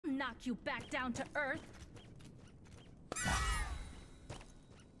knock you back down to earth.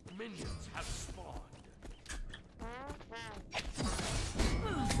 Minions have spawned.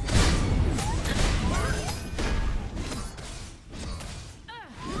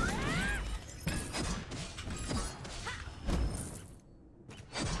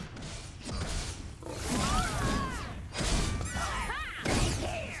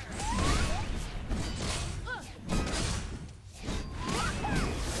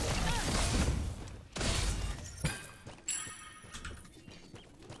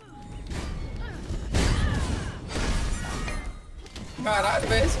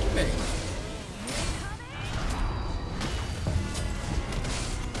 Caralho, é esse que vem.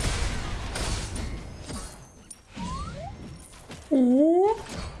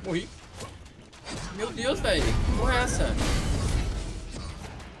 Morri. Meu Deus, velho. Que porra é essa?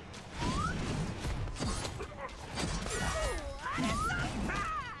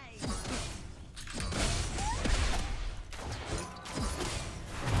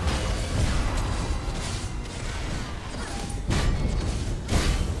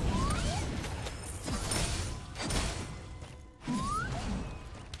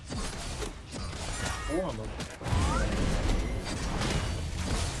 Porra, mano.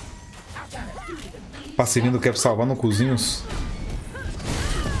 Passivinho do Cap salvando cozinhos.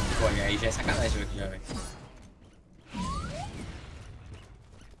 Pô, aí já é sacanagem aqui já, velho.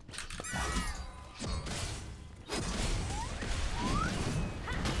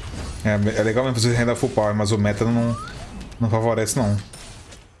 É legal mesmo fazer renda full power, mas o meta não favorece não.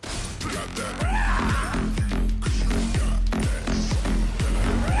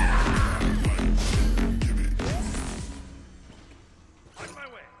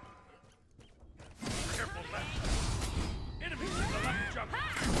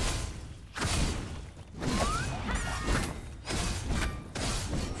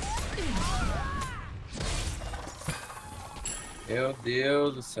 Meu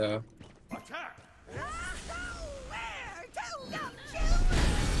Deus do céu.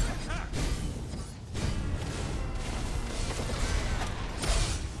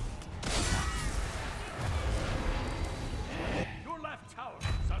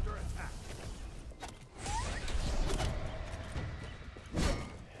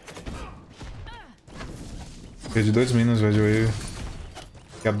 Perdi 2 minions, velho.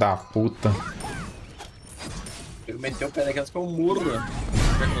 Filha da puta. Ele meteu o pé daquelas com um muro, mano.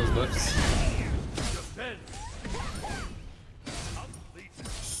 Os dois.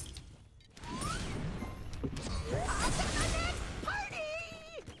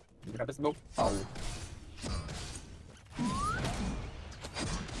 Cabeça do meu pau.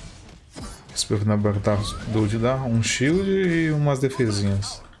 Espero que na barra do de dar um shield e umas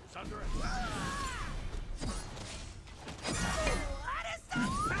defesinhas.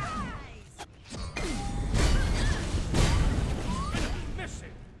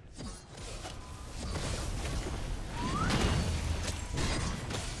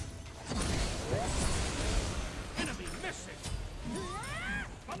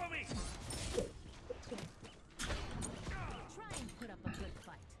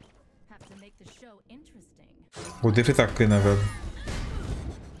 O Def tá aqui, né, velho?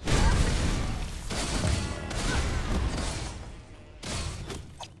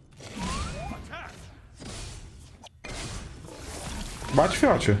 Bate,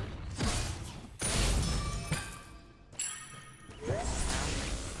 fiote.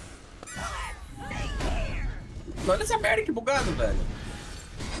 Olha essa merda, que bugado, velho.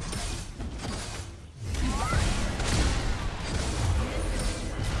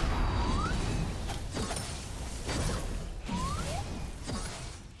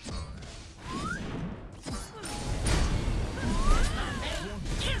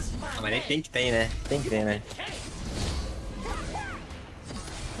 Mas nem tem que ter, né? Tem que ter, né?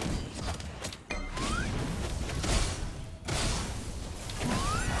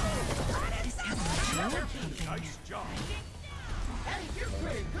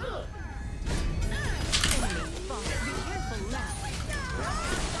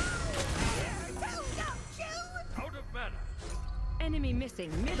 Enemy missing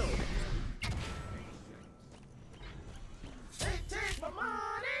middle.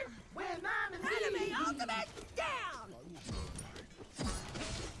 Enemy ultimate down.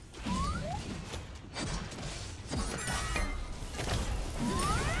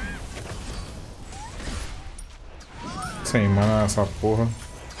 Sem mana essa porra.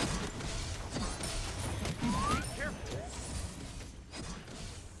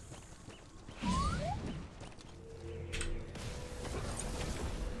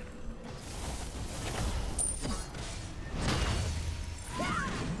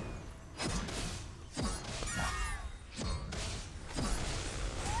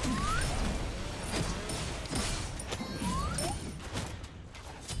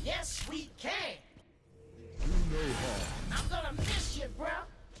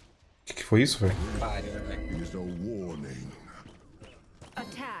 foi isso, velho? Pariu, velho. Is a warning.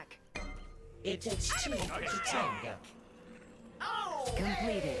 Attack. It takes two to tango.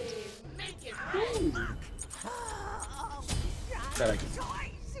 Completed. Pera aqui.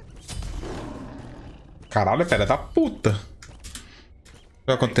 Caralho, pera, tá puta.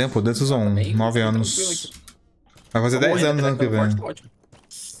 Já quanto tempo? Desses 9 anos. Vai fazer 10 anos no ano que vem.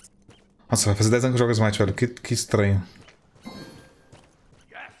 Nossa, vai fazer 10 anos que eu jogo Smite, velho. Que estranho.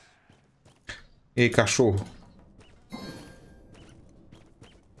 E aí, cachorro?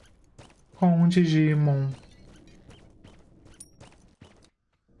 Com Digimon.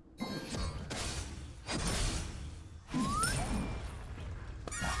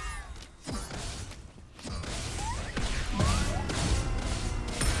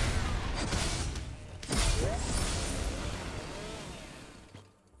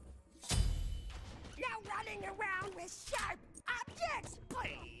 No running around with sharp objects,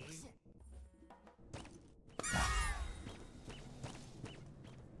 please.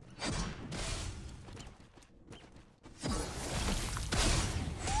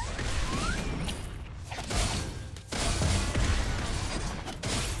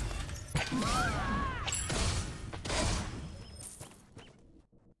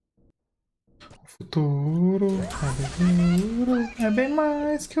 Futuro é bem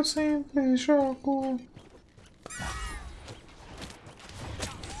mais que eu sempre jogo.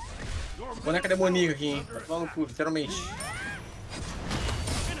 Boneca demoníaca aqui, hein? Tá falando cu, literalmente.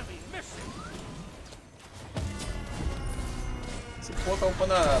 Esse pô tá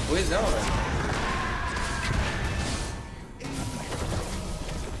upando a 2 dela, velho.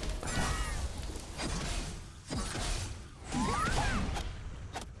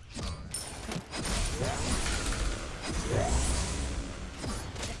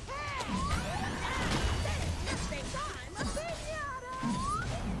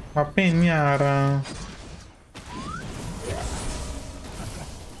 A penhara.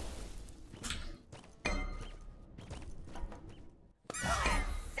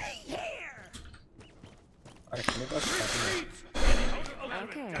 Olha que negócio chato, né?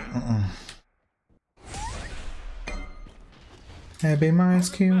 Okay. É bem mais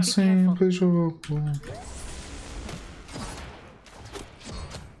que um simples jogo.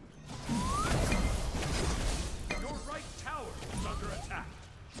 Your right tower is under attack.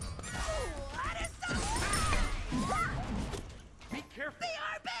 Be careful.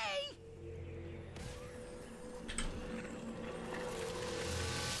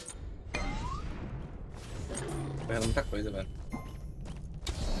 Tô errando muita coisa, velho.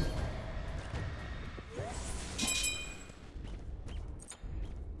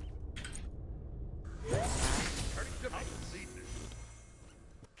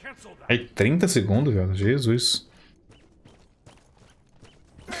 Cancel that. Aí, 30 segundos, velho. Jesus.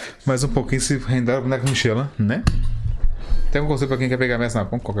 Mais um pouquinho se render a boneca mochila, né? Tem um conselho pra quem quer pegar messa na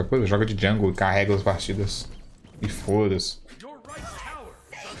ponta, qualquer coisa, joga de jungle e carrega as partidas. E foda-se. Your right tower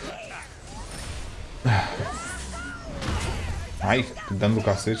is under attack. Ai, que dano do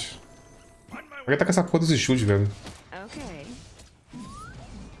cacete. Por que tá com essa porra desse chute, velho? Okay.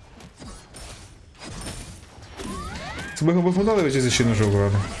 Esse buff não deve existir no jogo,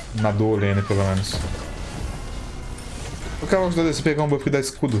 velho. Na dual lane, pelo menos. Por que ela gosta de pegar um buff que dá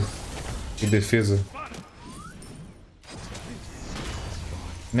escudo e defesa?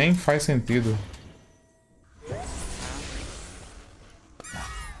 Nem faz sentido.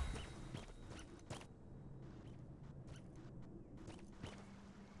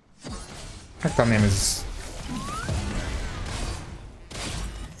 Como é que tá Nemesis?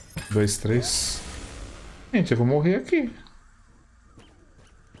 2, 3. Gente, eu vou morrer aqui.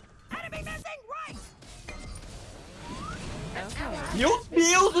 Meu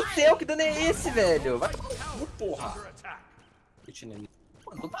Deus do céu, que dano é esse, velho? Vai tomar no cu, porra. Under attack.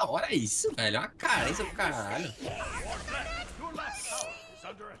 Mano, toda hora é isso, velho. É uma carência do caralho. Your left tower is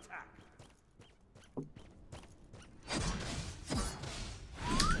under attack.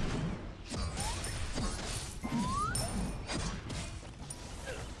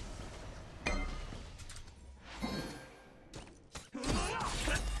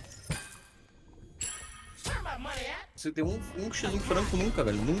 Você tem um X1 franco nunca,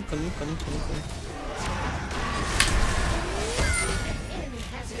 velho. Nunca.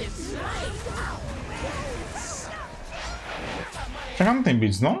 Já não tem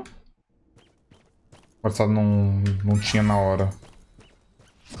beats, não? Passado não tinha na hora.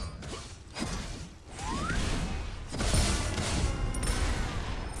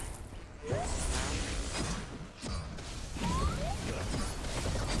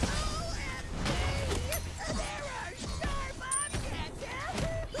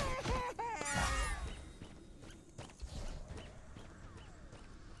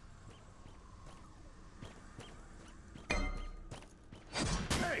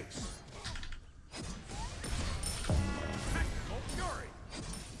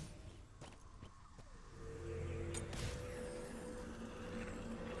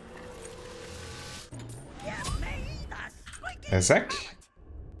 Ezek?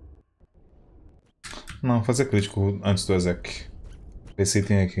 Não, vou fazer crítico antes do Ezek. Esse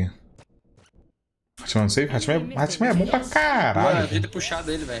item aqui. Xhitoman não sei? Xhitoman é bom pra Mano, caralho. devia ter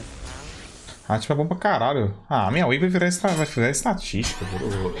puxado ele, velho. Xhitoman é bom pra caralho. Ah, minha wave vai virar estatística.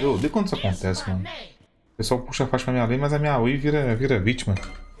 Eu odeio quando isso acontece, mano. O pessoal puxa a faixa pra minha lane, mas a minha wave vira vítima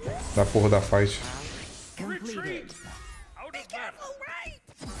da porra da fight. Completed. Out of battle.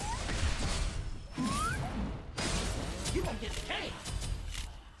 You won't get the cake.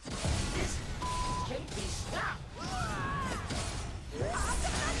 This can't be stopped. On to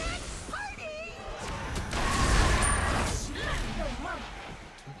the next party. Smack your mama.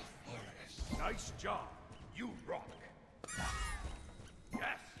 Nice job. You rock.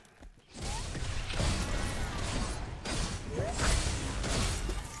 Yes.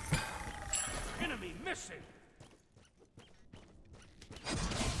 Enemy missing.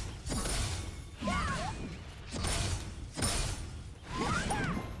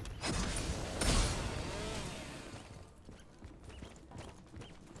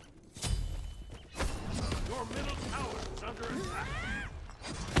 Your middle tower is under attack.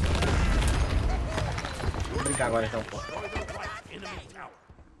 Vou brincar agora então, pô. Destroy the right enemy tower.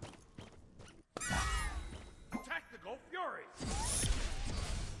 Attack the Gulf Fury.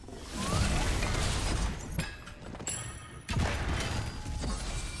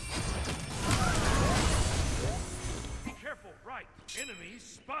 Be careful, right. Enemies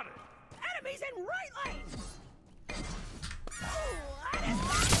spotted. Enemies in right lane.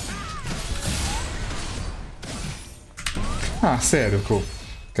 Ah, sério, que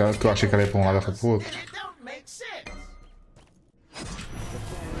eu achei que ela ia pra um lado e foi pro outro. It don't make sense.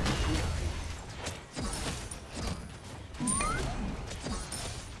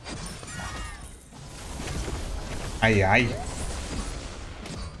 Ai, ai.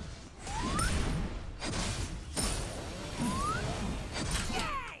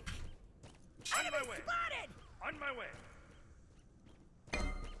 On my way. On my way.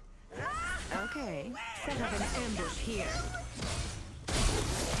 Okay. Set up an ambush here.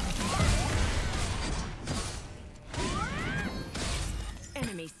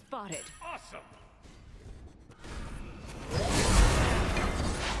 Enemy spotted. Awesome.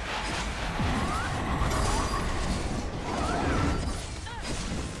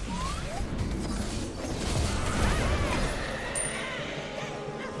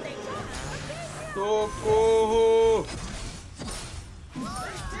 Socorro!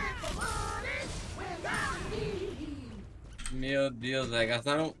 Meu Deus, velho.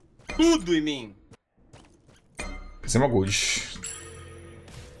 Gastaram tudo em mim. Fizemos a gold.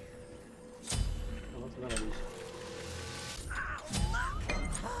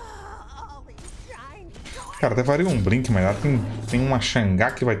 Cara, até faria um blink, mas lá tem uma Xangá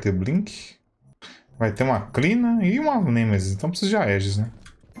que vai ter blink. Vai ter uma Clina e uma Nemesis. Então precisa de Aegis, né?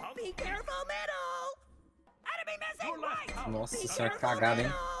 Be careful, middle. Enemy missing right. Nossa senhora, que cagada,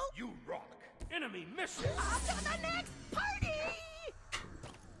 hein? You rock. Enemy missing. On to the next party.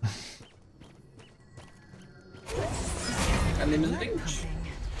 A Nemesis não tem ult.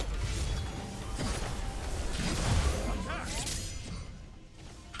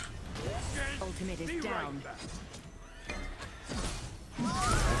 Ultimate Be is down. right back.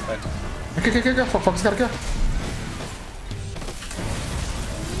 Aqui. Foca esse cara aqui, ó.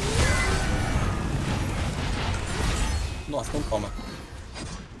 Nossa, então toma.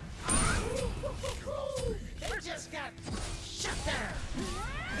 They just got shut down.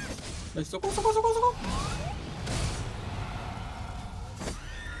 Mas socorro.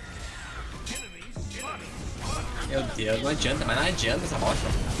 Enemies spotted. Meu Deus, não adianta, mas não adianta essa bosta.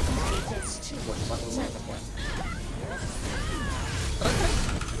 It's too much.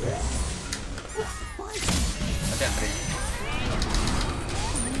 Até a frente.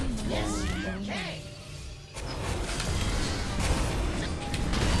 Okay.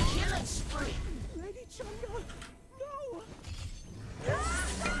 Killing spree. Lady Chunga. No.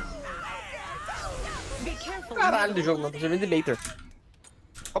 Be careful. Caralho do jogo, não. Tô vendo later.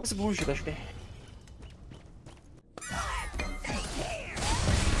 Qual esse blue shit, acho que é.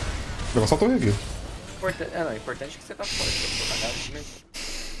 Leva só a torre aqui. Não, importante que você tá fora. Eu tô cagado aqui mesmo.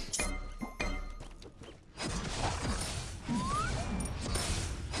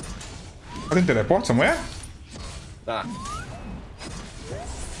 Ela tem teleporte, essa mulher? Tá.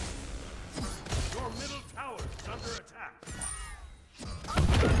 Your middle tower is under attack.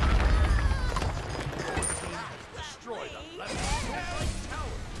 Destroy the left. Your right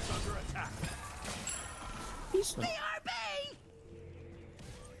tower is under attack. Isso.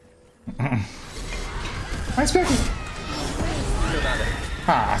 Mas pega. Não deu nada.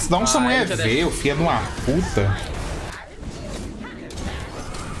 Ah, se dá um essa mulher já veio, filha de uma puta.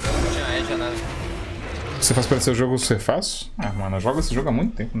 Você faz parecer o jogo ser fácil? Ah, mano, eu jogo esse jogo há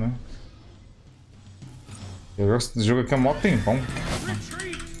muito tempo, né? Eu jogo esse jogo aqui há mó tempão.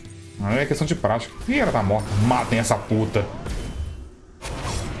 Não é questão de prática. Ih, ela tá morta. Matem essa puta.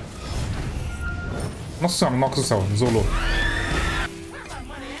 Nossa senhora, nossa do céu, isolou.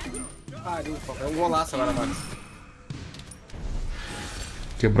 Pariu, é um golaço agora, Max.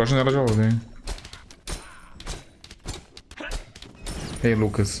 Quebrou a janela de alguém. Ei,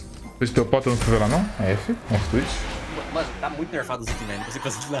 Lucas. Twitch teu pau, tu não escreveu lá não? F Twitch. Mano, tá muito nerfado os itens, velho. Não consigo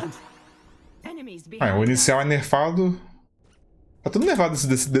fazer de nada. Ah, o inicial é nerfado. Tá tudo nerfado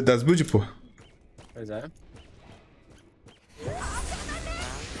das builds, pô. Pois é.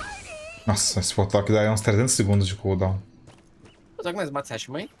 Nossa, esse portal aqui dá uns 300 segundos de cooldown. Será que mais mata esse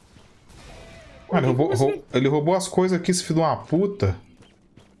Xhitoman? Mano, ele roubou as coisas aqui, esse filho de uma puta.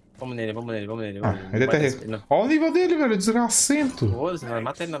 Vamos nele, vamos nele, vamos nele. Ah, ele até... Olha o nível dele, velho, desgracento. Foda-se, não,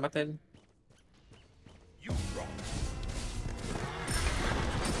 mata ele, não, mata ele.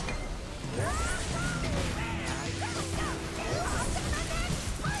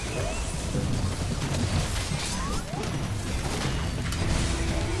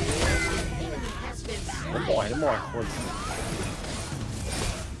 Ele morre, foda-se.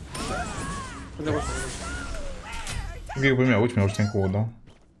 Peguei minha ult tem cooldown.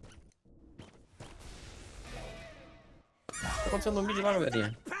 O que tá acontecendo no mid lá,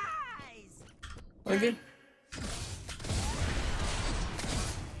 galerinha? Vai ver.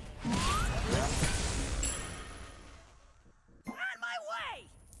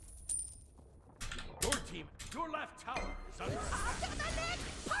 Your team, your left tower is under attack.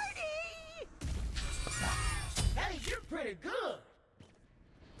 Hey, you're pretty good.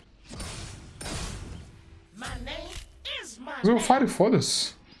 My name is my Usei o name. Fire,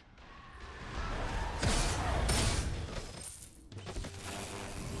 foda-se.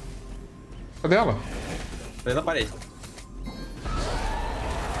 Cadê ela? Preso na parede.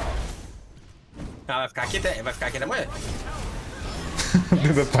 Ah, vai ficar aqui até amanhã.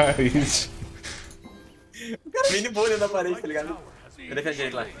 Dentro da parede. O cara vem de boa dentro da parede, tá ligado? Eu defendi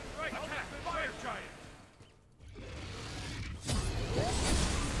ele lá.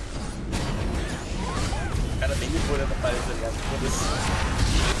 O cara vem de boa dentro da parede, tá ligado? Foda-se.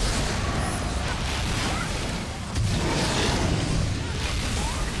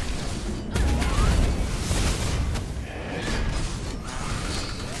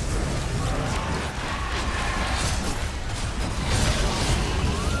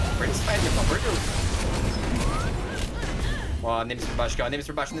 Pelo amor de Deus. Ó, Nemes por baixo aqui, ó. Nemes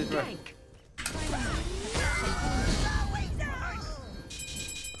por baixo, Nemes por baixo.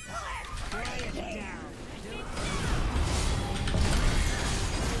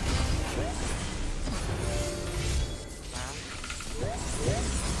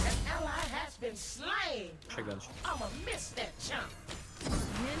 Chegando.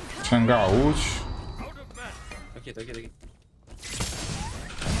 Xangar ult. Aqui, tá aqui.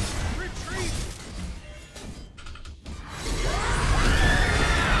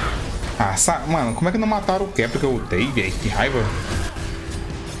 Ah, mano, como é que não mataram o Kepler que eu ultei, velho? Que raiva.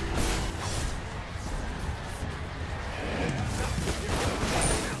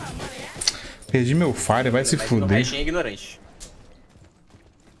 Perdi meu Fire, vai se fuder. É ignorante.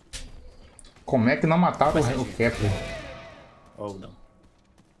 Como é que não mataram o Kepler? Ou não.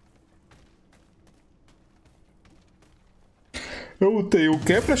 Eu ultei o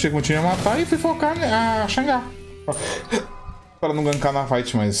Kepler, achei que eu tinha que matar e fui focar a Xangar. Para não gankar na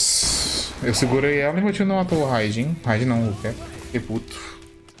fight, mas... Eu segurei ela e meu time não matou o Raid, hein? Raid não, o Kepler. Que puto.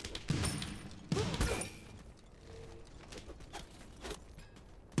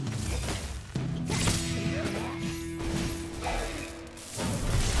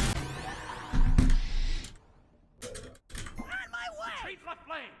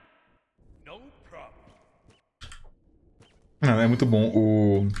 Não, é muito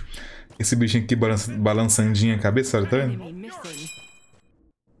bom esse bichinho aqui balançandinho a cabeça, olha, tá vendo?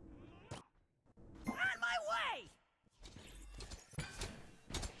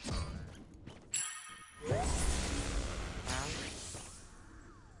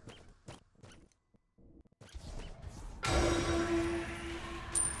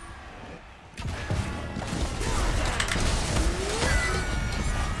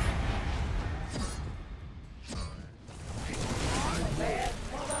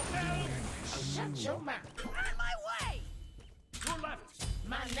 Shut your mouth. On my way. Your left.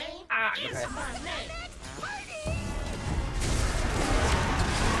 My name is okay. my name.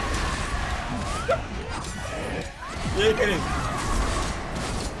 E aí, querido?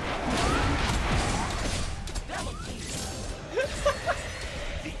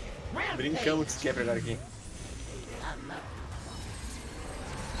 Brincadeira. Brincamos que se quebra agora aqui.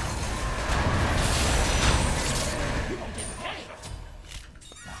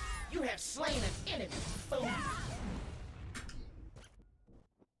 You have slain an enemy, fool.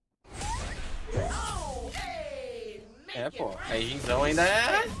 Oh, hey, É, pô. A Jinzão ainda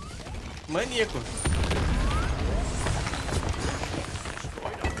é maníaco.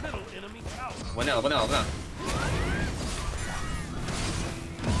 Vou nela, vou nela, vou nela.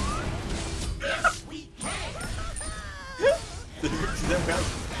 Fizemos, cara.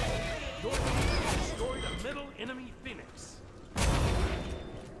 Destroyed a middle enemy phoenix.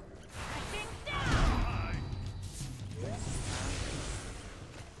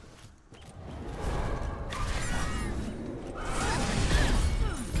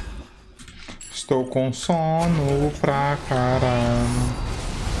 Estou com sono pra caramba.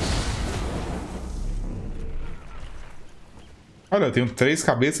 Olha, eu tenho 3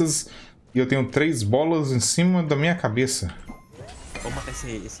 cabeças e eu tenho 3 bolas em cima da minha cabeça. Vamos matar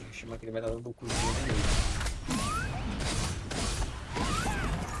esse Xhitoman que ele vai dar no cuzinho dele.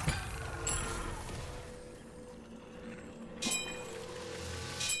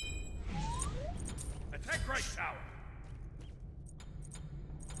 Attack right tower.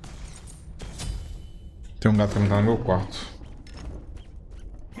 Tem um gato que tá no meu quarto.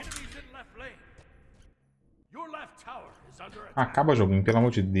 Enemies in left lane. Your left tower is under attack. Acaba, joguinho, pelo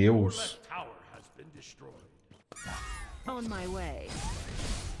amor de Your Deus. left tower has been destroyed. On my way.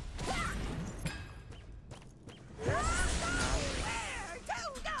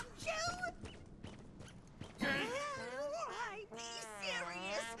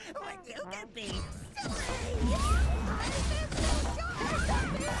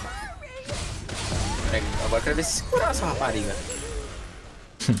 Agora eu quero ver se curar essa rapariga.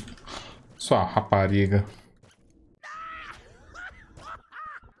 Sua rapariga.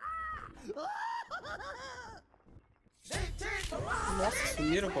 Nossa,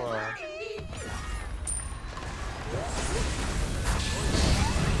 sumiram, pô.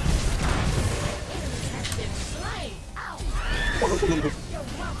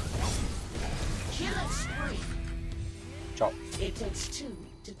 Tchau. It takes two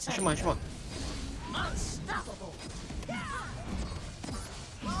to tango. Xhitoman, Xhitoman. Unstoppable.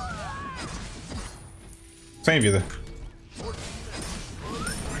 Sem vida.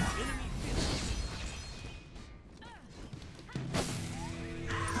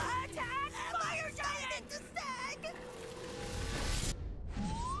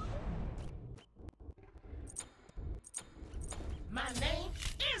 My name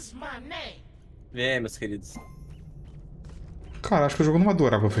is my name. Vem, meus queridos. Cara, acho que o jogo não vai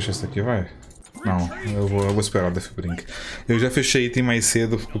durar pra eu fechar isso aqui, vai. Não, eu vou esperar o Death Brink. Eu já fechei item mais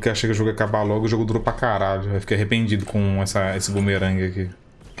cedo porque achei que o jogo ia acabar logo. O jogo durou pra caralho. Eu fiquei arrependido com esse bumerangue aqui.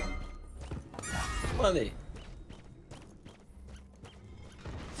 Manda aí.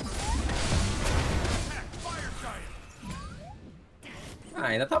 Ah,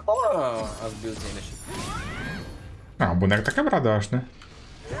 ainda tá bom as builds ainda, Chico. Ah, o boneco tá quebrado, eu acho, né?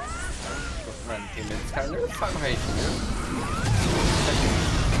 Mano, tem medo dos caras não fazem no rede, entendeu?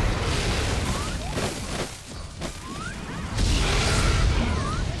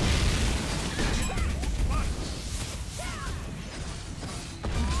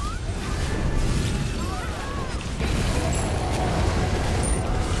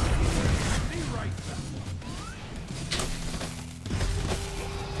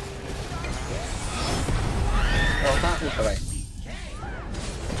 Puta, vai.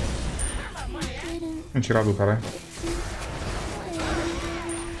 Vamos tirar do caralho.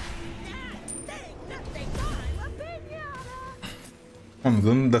 Mano, o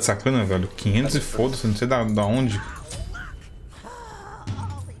dano da sacana, velho. 500 e foda-se, não sei da onde.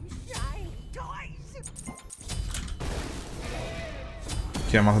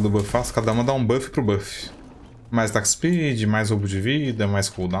 Aqui é a marca do buffaço, cada uma dá um buff pro buff. Mais attack speed, mais roubo de vida, mais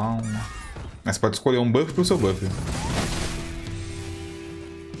cooldown. Mas pode escolher um buff pro seu buff.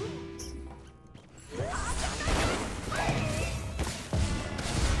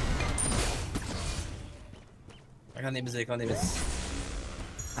 Olha o Nemes aí, olha o Nemes.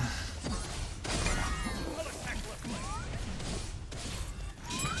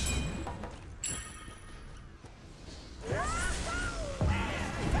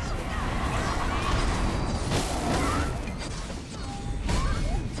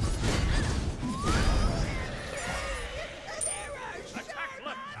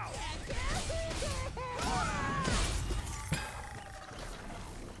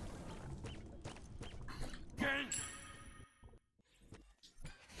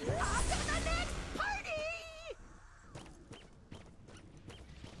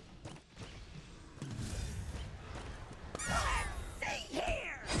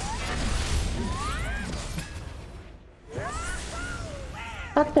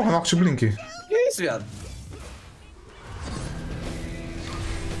 Ah, porra, Noct Blink. Que isso, viado?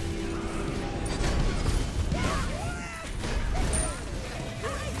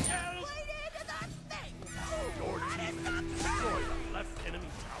 Left enemy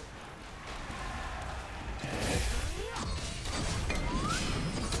tower.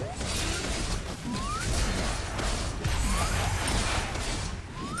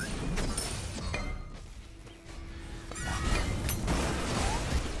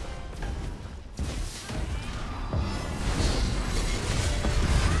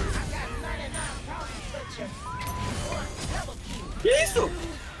 Que isso?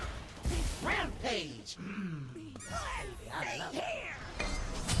 Rampage.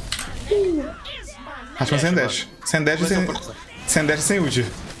 Acho que é sem dash. Sem dash e sem... Sem dash e sem ult.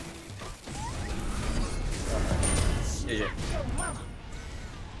 GG.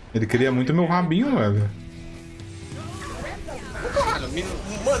 Ele queria muito meu rabinho, velho. Caralho,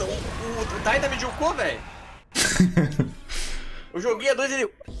 mano, o Taida me julgou, velho. Eu joguei a 2 e ele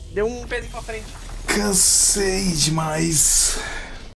deu um pezinho pra frente. Cansei demais.